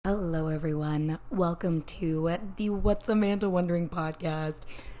Welcome to the What's Amanda Wondering podcast,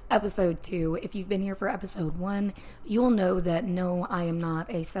 episode 2. If you've been here for episode 1, you'll know that no, I am not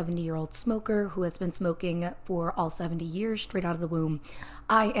a 70-year-old smoker who has been smoking for all 70 years straight out of the womb.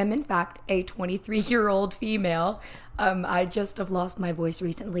 I am, in fact, a 23-year-old female. I just have lost my voice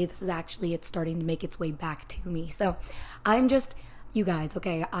recently. It's starting to make its way back to me. So you guys,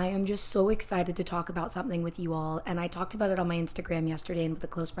 okay, I am just so excited to talk about something with you all, and I talked about it on my Instagram yesterday and with a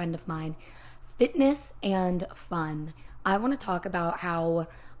close friend of mine. Fitness and fun. I want to talk about how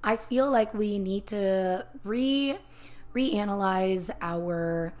I feel like we need to reanalyze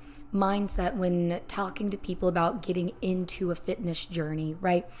our mindset when talking to people about getting into a fitness journey,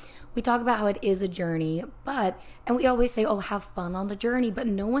 right? We talk about how it is a journey, and we always say, oh, have fun on the journey, but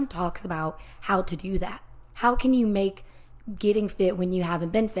no one talks about how to do that. How can you make getting fit when you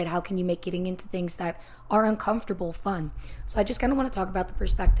haven't been fit? How can you make getting into things that are uncomfortable fun? So I just kind of want to talk about the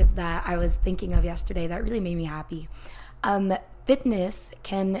perspective that I was thinking of yesterday that really made me happy. Fitness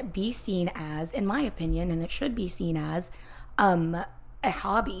can be seen as, in my opinion, and it should be seen as a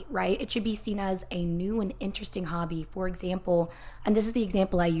hobby, right? It should be seen as a new and interesting hobby. For example, and this is the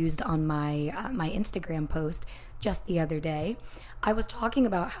example I used on my Instagram post just the other day. I was talking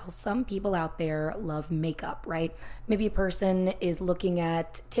about how some people out there love makeup, right? Maybe a person is looking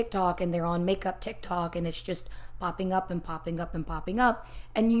at TikTok and they're on makeup TikTok and it's just popping up and popping up and popping up.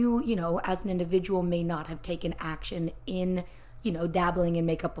 And you know, as an individual may not have taken action in, dabbling in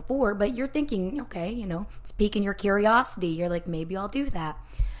makeup before, but you're thinking, okay, it's piquing your curiosity. You're like, maybe I'll do that.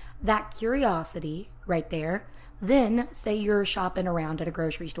 That curiosity right there. Then say you're shopping around at a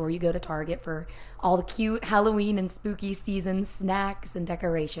grocery store. You go to Target for all the cute Halloween and spooky season snacks and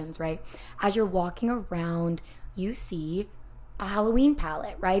decorations, right? As you're walking around, you see a Halloween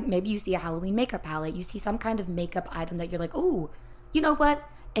palette, right? Maybe you see a Halloween makeup palette. You see some kind of makeup item that you're like, oh, you know what?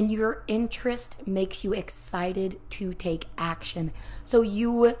 And your interest makes you excited to take action. So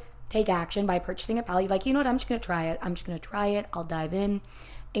you take action by purchasing a palette. You're like, you know what? I'm just going to try it. I'll dive in.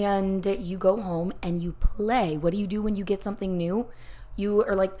 And you go home and you play. What do you do when you get something new?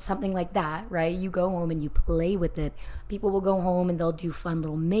 Something like that, right? You go home and you play with it. People will go home and they'll do fun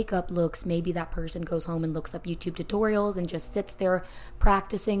little makeup looks. Maybe that person goes home and looks up YouTube tutorials and just sits there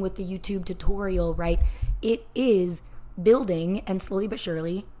practicing with the YouTube tutorial, right? It is building and slowly but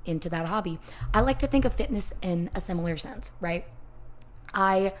surely into that hobby. I like to think of fitness in a similar sense, right?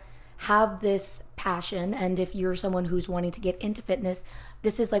 I have this passion, and if you're someone who's wanting to get into fitness,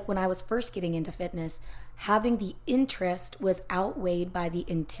 this is like when I was first getting into fitness, having the interest was outweighed by the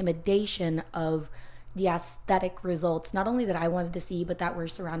intimidation of the aesthetic results, not only that I wanted to see, but that we're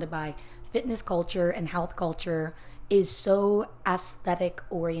surrounded by. Fitness culture and health culture is so aesthetic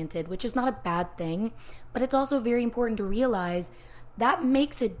oriented, which is not a bad thing, but it's also very important to realize that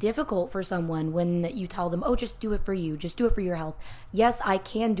makes it difficult for someone when you tell them, oh, just do it for you. Just do it for your health. Yes, I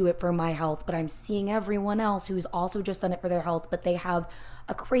can do it for my health, but I'm seeing everyone else who's also just done it for their health, but they have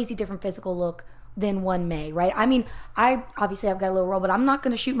a crazy different physical look than one may, right? I mean, I've got a little role, but I'm not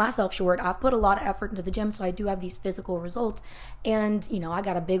going to shoot myself short. I've put a lot of effort into the gym, so I do have these physical results. And, I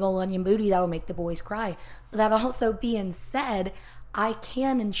got a big old onion booty that'll make the boys cry. That also being said, I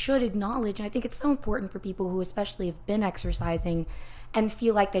can and should acknowledge, and I think it's so important for people who especially have been exercising and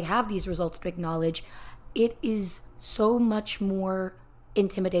feel like they have these results to acknowledge, it is so much more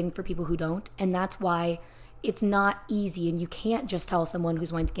intimidating for people who don't, and that's why it's not easy, and you can't just tell someone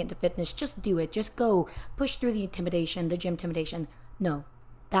who's wanting to get into fitness, just do it, just go, push through the intimidation, the gym intimidation. No.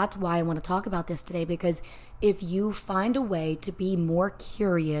 That's why I want to talk about this today, because if you find a way to be more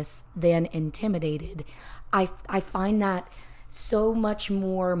curious than intimidated, I find that so much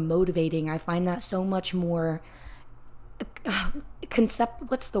more motivating. I find that so much more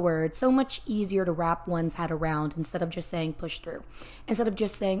so much easier to wrap one's head around instead of just saying push through. Instead of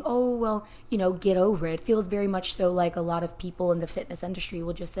just saying, oh, well, get over it. It feels very much so like a lot of people in the fitness industry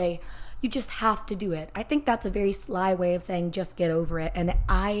will just say, you just have to do it. I think that's a very sly way of saying just get over it. And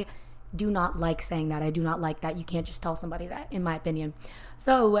I do not like saying that. I do not like that. You can't just tell somebody that, in my opinion.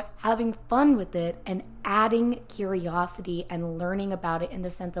 So having fun with it and adding curiosity and learning about it in the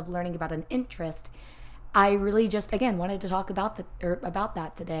sense of learning about an interest, I really just, again, wanted to talk about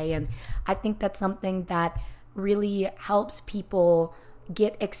that today. And I think that's something that really helps people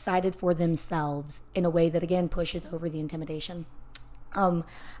get excited for themselves in a way that, again, pushes over the intimidation.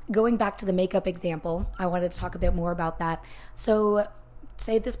 Going back to the makeup example, I wanted to talk a bit more about that. So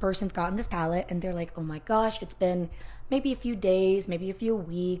say this person's gotten this palette and they're like, oh my gosh, it's been maybe a few days, maybe a few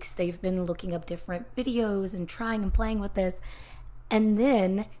weeks. They've been looking up different videos and trying and playing with this. And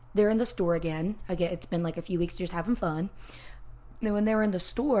then they're in the store again. It's been like a few weeks just having fun. then when they're in the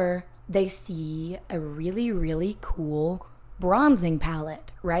store, they see a really, really cool bronzing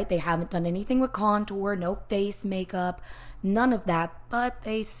palette, right? They haven't done anything with contour, no face makeup, none of that, but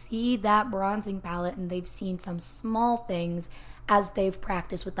they see that bronzing palette and they've seen some small things as they've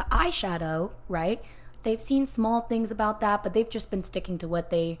practiced with the eyeshadow, right? They've seen small things about that, but they've just been sticking to what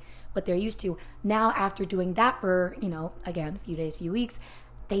they're used to. Now, after doing that for, again, a few days, few weeks,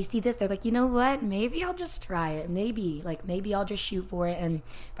 they see this, they're like, you know what? Maybe I'll just try it. Maybe I'll just shoot for it. And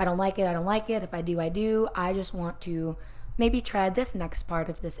if I don't like it, I don't like it. If I do, I do. I just want to maybe try this next part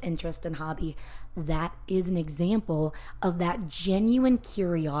of this interest and hobby. That is an example of that genuine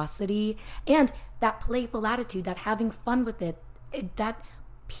curiosity and that playful attitude, that having fun with it, that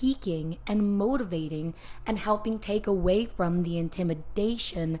piquing and motivating and helping take away from the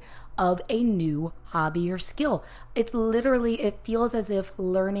intimidation of a new hobby or skill. It's literally, it feels as if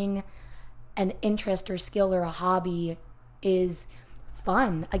learning an interest or skill or a hobby is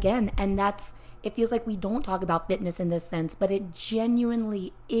fun again. And it feels like we don't talk about fitness in this sense, but it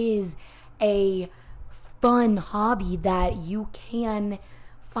genuinely is a fun hobby that you can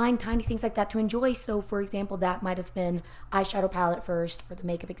find tiny things like that to enjoy. So for example, that might have been eyeshadow palette first for the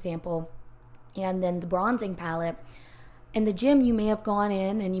makeup example, and then the bronzing palette. In the gym, you may have gone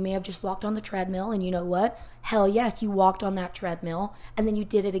in and you may have just walked on the treadmill, and you know what? Hell yes, you walked on that treadmill, and then you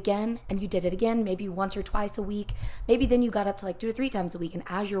did it again, and you did it again, maybe once or twice a week. Maybe then you got up to like 2 or 3 times a week, and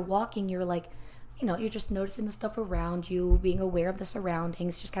as you're walking, you're like, you're just noticing the stuff around you, being aware of the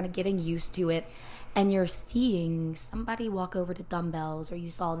surroundings, just kind of getting used to it. And you're seeing somebody walk over to dumbbells, or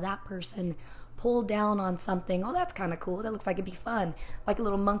you saw that person pull down on something. Oh, that's kind of cool. That looks like it'd be fun. Like a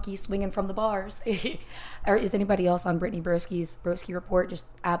little monkey swinging from the bars. Or is anybody else on Brittany Broski's Broski Report? Just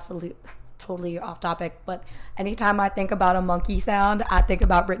absolute, totally off topic. But anytime I think about a monkey sound, I think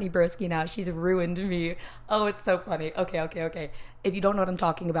about Brittany Broski now. She's ruined me. Oh, it's so funny. Okay. If you don't know what I'm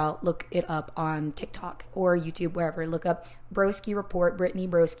talking about, look it up on TikTok or YouTube, wherever. Look up Broski Report, Brittany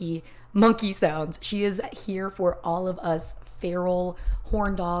Broski, monkey sounds. She is here for all of us feral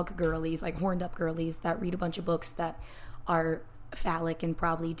horn dog girlies, like horned up girlies that read a bunch of books that are phallic and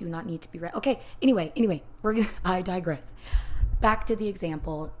probably do not need to be read. Okay, anyway, I digress. Back to the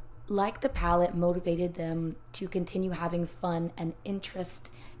example. Like the palette motivated them to continue having fun and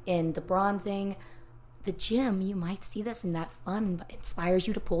interest in the bronzing, the gym, you might see this, and that fun inspires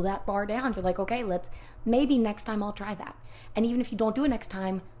you to pull that bar down. You're like, okay, maybe next time I'll try that. And even if you don't do it next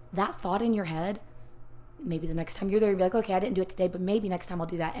time, that thought in your head, maybe the next time you're there, you'll be like, okay, I didn't do it today, but maybe next time I'll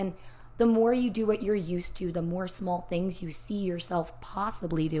do that. And the more you do what you're used to, the more small things you see yourself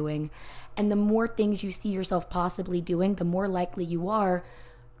possibly doing. And the more things you see yourself possibly doing, the more likely you are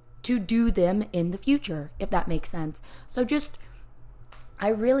to do them in the future, if that makes sense. So I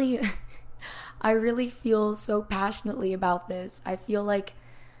really feel so passionately about this. I feel like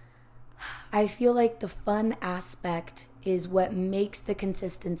the fun aspect is what makes the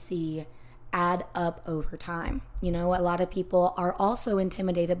consistency add up over time. A lot of people are also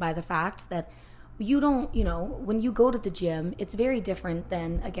intimidated by the fact that you don't, when you go to the gym, it's very different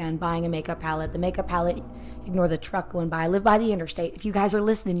than, again, buying a makeup palette. The makeup palette, ignore the truck going by. I live by the interstate. If you guys are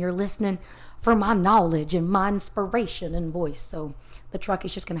listening, you're listening for my knowledge and my inspiration and voice. So the truck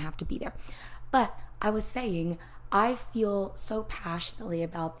is just going to have to be there. But I was saying, I feel so passionately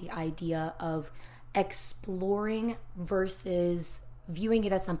about the idea of exploring versus viewing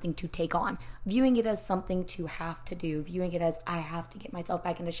it as something to take on, viewing it as something to have to do, viewing it as I have to get myself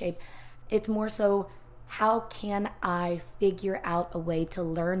back into shape. It's more so, how can I figure out a way to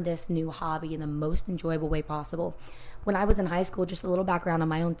learn this new hobby in the most enjoyable way possible? When I was in high school, just a little background on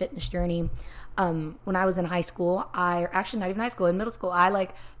my own fitness journey. When I was in high school, actually not even high school, in middle school, I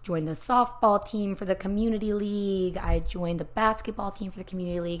joined the softball team for the community league. I joined the basketball team for the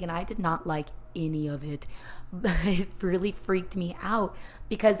community league, and I did not like any of it. It really freaked me out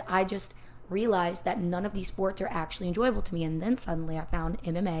because I just realized that none of these sports are actually enjoyable to me. And then suddenly I found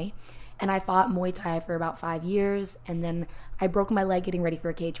MMA, and I fought Muay Thai for about 5 years, and then I broke my leg getting ready for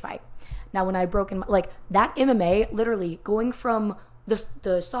a cage fight. Now, when I broke that MMA, literally going from the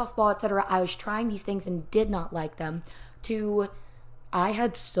softball, etc., I was trying these things and did not like them, to I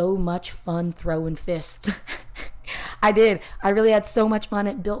had so much fun throwing fists. I did. I really had so much fun.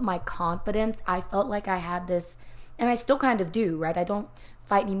 It built my confidence. I felt like I had this, and I still kind of do, right? I don't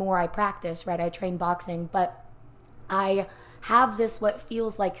fight anymore. I practice, right? I train boxing, but I have this, what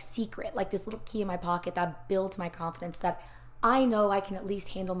feels like secret, like this little key in my pocket that builds my confidence, that I know I can at least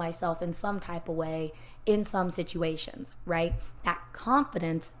handle myself in some type of way in some situations, right? That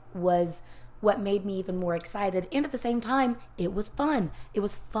confidence was what made me even more excited. And at the same time, it was fun. It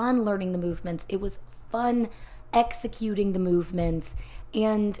was fun learning the movements. It was fun executing the movements,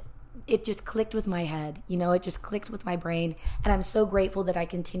 and it just clicked with my head, it just clicked with my brain. And I'm so grateful that I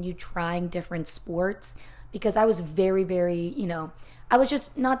continued trying different sports, because I was very, very, I was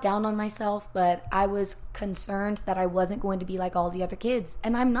just not down on myself, but I was concerned that I wasn't going to be like all the other kids.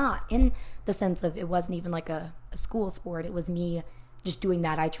 And I'm not, in the sense of it wasn't even like a school sport. It was me just doing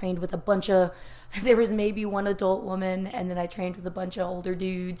that. I trained with a bunch of, there was maybe one adult woman, and then I trained with a bunch of older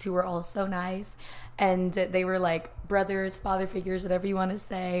dudes who were all so nice. And they were like brothers, father figures, whatever you want to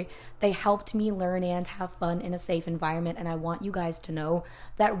say. They helped me learn and have fun in a safe environment. And I want you guys to know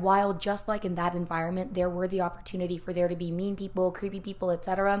that while just like in that environment, there were the opportunity for there to be mean people, creepy people,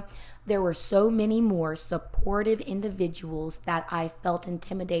 etc., there were so many more supportive individuals that I felt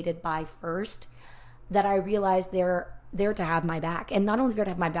intimidated by first, that I realized they're there to have my back. And not only there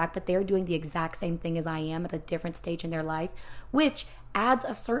to have my back, but they're doing the exact same thing as I am at a different stage in their life, which adds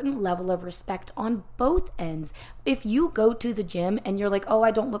a certain level of respect on both ends. If you go to the gym and you're like, oh,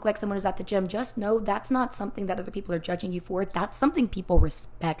 I don't look like someone who's at the gym, just know that's not something that other people are judging you for. That's something people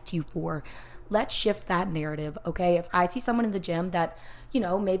respect you for. Let's shift that narrative, okay? If I see someone in the gym that,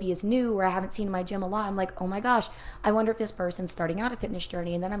 maybe is new, or I haven't seen in my gym a lot, I'm like, oh my gosh, I wonder if this person's starting out a fitness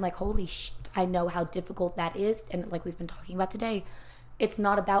journey. And then I'm like, holy shit, I know how difficult that is. And like we've been talking about today, it's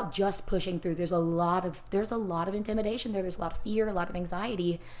not about just pushing through. There's a lot of intimidation there. There's a lot of fear, a lot of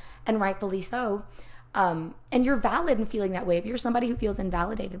anxiety, and rightfully so. And you're valid in feeling that way. If you're somebody who feels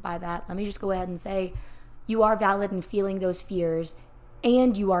invalidated by that, let me just go ahead and say you are valid in feeling those fears,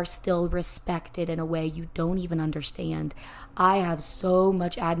 and you are still respected in a way you don't even understand. I have so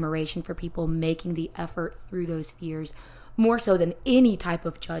much admiration for people making the effort through those fears, more so than any type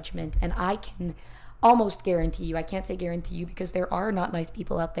of judgment. And I can almost guarantee you, I can't say guarantee you because there are not nice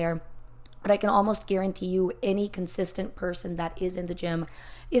people out there, but I can almost guarantee you any consistent person that is in the gym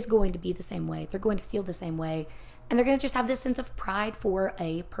is going to be the same way. They're going to feel the same way. And they're going to just have this sense of pride for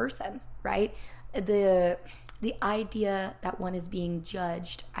a person, right? The idea that one is being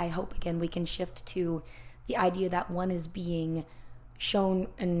judged, I hope, again, we can shift to the idea that one is being shown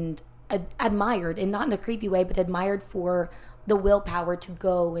and admired, and not in a creepy way, but admired for the willpower to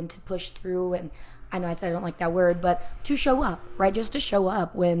go and to push through. And I know I said I don't like that word, but to show up, right? Just to show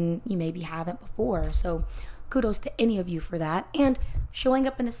up when you maybe haven't before. So kudos to any of you for that. And showing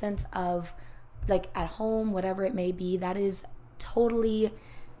up in a sense of like at home, whatever it may be, that is totally,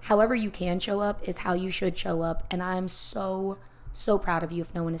 however you can show up is how you should show up. And I'm so, so proud of you,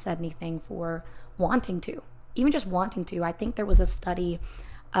 if no one has said anything, for wanting to, even just wanting to. I think there was a study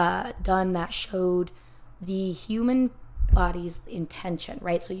done that showed the human body's intention,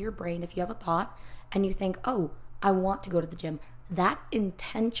 right? So your brain, if you have a thought and you think, oh, I want to go to the gym, that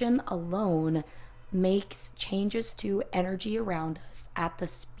intention alone makes changes to energy around us at the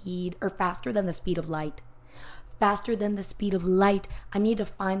speed, or faster than the speed of light. Faster than the speed of light. I need to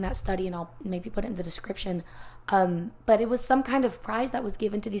find that study and I'll maybe put it in the description. But it was some kind of prize that was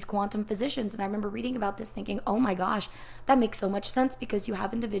given to these quantum physicians. And I remember reading about this thinking, oh my gosh, that makes so much sense, because you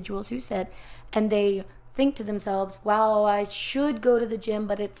have individuals who said, and they think to themselves, wow, I should go to the gym,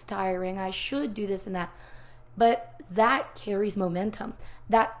 but it's tiring. I should do this and that. But that carries momentum.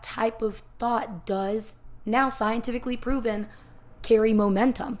 That type of thought does, now scientifically proven, carry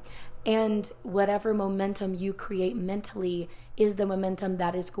momentum. And whatever momentum you create mentally is the momentum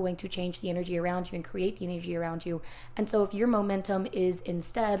that is going to change the energy around you and create the energy around you. And so if your momentum is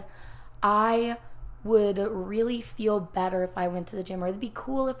instead, I would really feel better if I went to the gym, or it'd be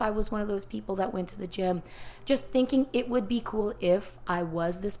cool if I was one of those people that went to the gym, just thinking it would be cool if I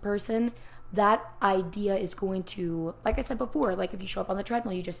was this person, that idea is going to, like I said before, like if you show up on the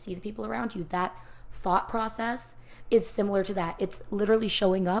treadmill, you just see the people around you. That thought process is similar to that. It's literally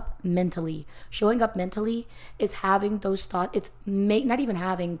showing up mentally. Showing up mentally is having those thoughts. It's not even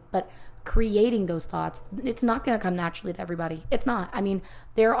having, but creating those thoughts. It's not going to come naturally to everybody. It's not. I mean,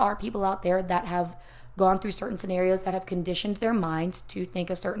 there are people out there that have gone through certain scenarios that have conditioned their minds to think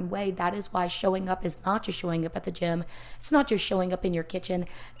a certain way. That is why showing up is not just showing up at the gym. It's not just showing up in your kitchen.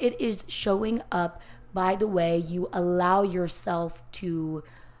 It is showing up by the way you allow yourself to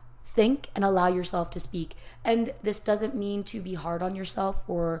think and allow yourself to speak. And this doesn't mean to be hard on yourself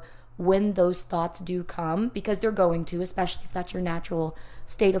for when those thoughts do come, because they're going to, especially if that's your natural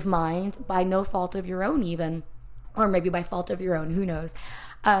state of mind, by no fault of your own even, or maybe by fault of your own, who knows.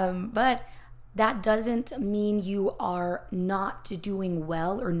 But that doesn't mean you are not doing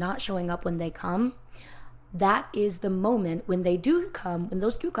well or not showing up when they come. That is the moment when they do come, when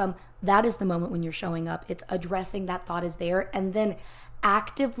those do come, that is the moment when you're showing up. It's addressing that thought is there and then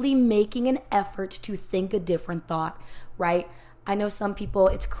actively making an effort to think a different thought, right? I know some people,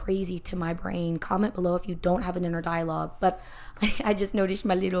 it's crazy to my brain. Comment below if you don't have an inner dialogue. But I just noticed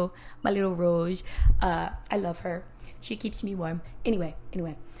my little Rose. I love her. She keeps me warm. Anyway.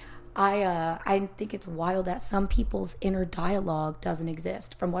 I think it's wild that some people's inner dialogue doesn't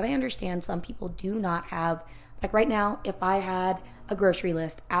exist. From what I understand, some people do not have, like right now, if I had a grocery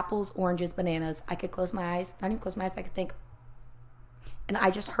list, apples, oranges, bananas, I could close my eyes, not even close my eyes, I could think. And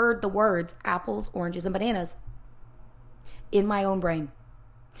I just heard the words apples, oranges, and bananas in my own brain.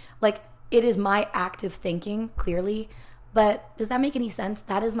 Like, it is my active thinking, clearly, but does that make any sense?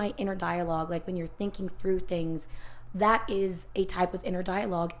 That is my inner dialogue. Like when you're thinking through things, that is a type of inner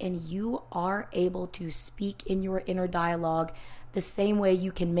dialogue, and you are able to speak in your inner dialogue the same way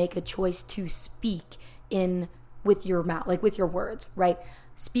you can make a choice to speak in with your mouth, like with your words, right?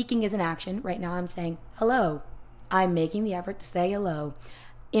 Speaking is an action. Right now I'm saying hello. I'm making the effort to say hello.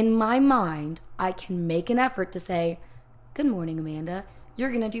 In my mind, I can make an effort to say, good morning, Amanda. You're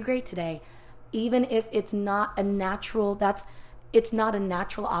going to do great today. Even if it's not a natural, it's not a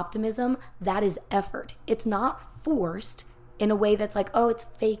natural optimism, that is effort. It's not forced in a way that's like, oh, it's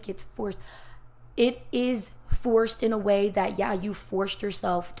fake, it's forced. It is forced in a way that, yeah, you forced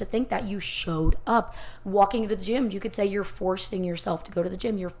yourself to think that. You showed up. Walking to the gym, you could say you're forcing yourself to go to the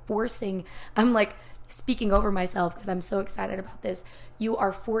gym. You're forcing, I'm like speaking over myself because I'm so excited about this. You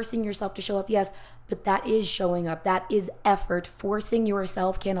are forcing yourself to show up, yes, but that is showing up. That is effort. Forcing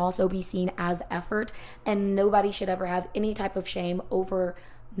yourself can also be seen as effort, and nobody should ever have any type of shame over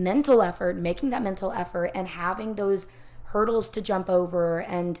mental effort, making that mental effort and having those hurdles to jump over.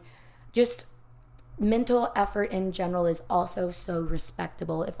 And just mental effort in general is also so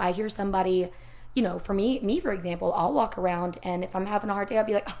respectable. If I hear somebody, for me for example, I'll walk around, and if I'm having a hard day, I'll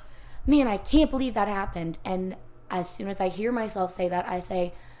be like, oh, man, I can't believe that happened. And as soon as I hear myself say that, I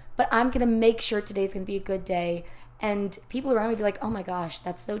say, but I'm going to make sure today's going to be a good day. And people around me be like, oh my gosh,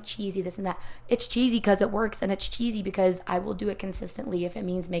 that's so cheesy, this and that. It's cheesy because it works, and it's cheesy because I will do it consistently if it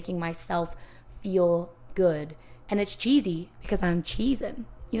means making myself feel good. And it's cheesy because I'm cheesing.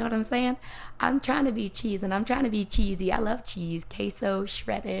 You know what I'm saying? I'm trying to be cheesing. I'm trying to be cheesy. I love cheese. Queso,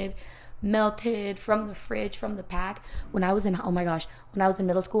 shredded, melted from the fridge, from the pack. When I was in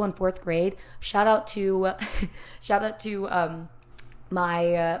middle school in 4th grade, shout out to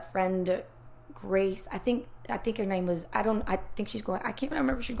my friend Grace. I think her name was, I can't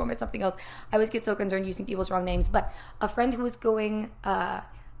remember if she's going by something else. I always get so concerned using people's wrong names, but a friend who was going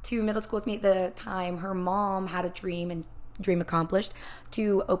to middle school with me at the time, her mom had a dream accomplished,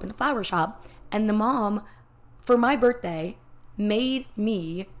 to open a flower shop. And the mom, for my birthday, made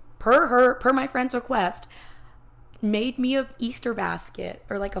me, per my friend's request, made me a Easter basket,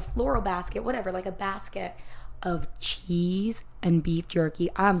 or like a floral basket, whatever, like a basket of cheese and beef jerky.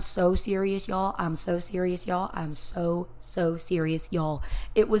 I'm so serious, y'all. I'm so serious, y'all.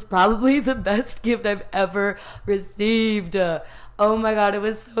 It was probably the best gift I've ever received. Oh my God, it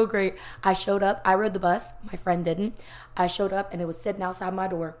was so great. I showed up. I rode the bus. My friend didn't. I showed up, and it was sitting outside my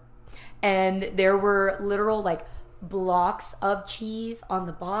door. And there were literal like blocks of cheese on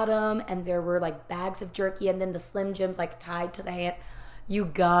the bottom, and there were like bags of jerky, and then the Slim Jims like tied to the hand. You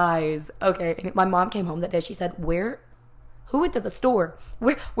guys, okay. And my mom came home that day. She said, who went to the store?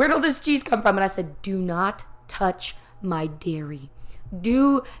 Where did all this cheese come from? And I said, do not touch my dairy.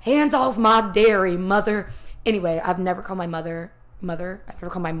 Hands off my dairy, mother. Anyway, I've never called my mother. I've never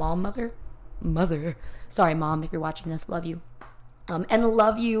called my mom mother. Sorry, Mom, if you're watching this, love you. And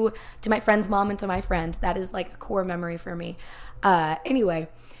love you to my friend's mom and to my friend. That is like a core memory for me. Anyway,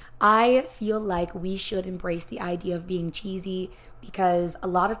 I feel like we should embrace the idea of being cheesy, because a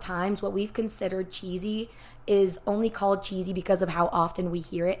lot of times what we've considered cheesy is only called cheesy because of how often we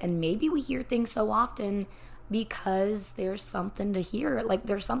hear it. And maybe we hear things so often because there's something to hear. Like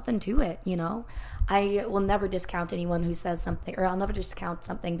there's something to it, I will never discount anyone who says something, or I'll never discount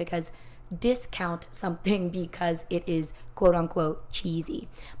something because it is quote unquote cheesy.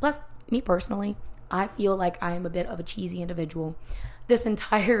 Plus, me personally, I feel like I am a bit of a cheesy individual. This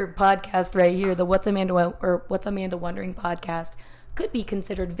entire podcast right here, the What's Amanda Wondering podcast, could be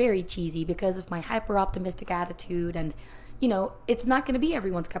considered very cheesy because of my hyper optimistic attitude, and it's not going to be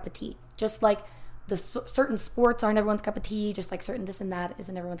everyone's cup of tea. Just like certain sports aren't everyone's cup of tea, just like certain this and that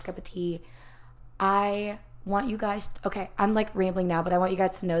isn't everyone's cup of tea. I want you guys I'm like rambling now, but I want you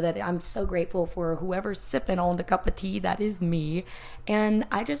guys to know that I'm so grateful for whoever's sipping on the cup of tea. That is me. And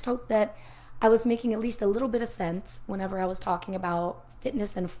I just hope that I was making at least a little bit of sense whenever I was talking about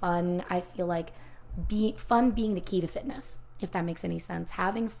fitness and fun. I feel like fun being the key to fitness, if that makes any sense.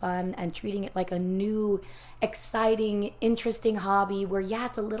 Having fun and treating it like a new, exciting, interesting hobby where, yeah,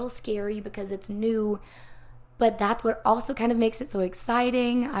 it's a little scary because it's new, But that's what also kind of makes it so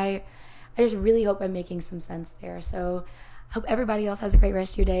exciting. I just really hope I'm making some sense there. So hope everybody else has a great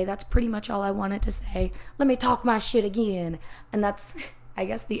rest of your day. That's pretty much all I wanted to say. Let me talk my shit again. And that's, I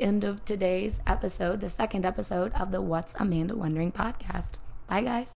guess, the end of today's episode, the second episode of the What's Amanda Wondering podcast. Bye, guys.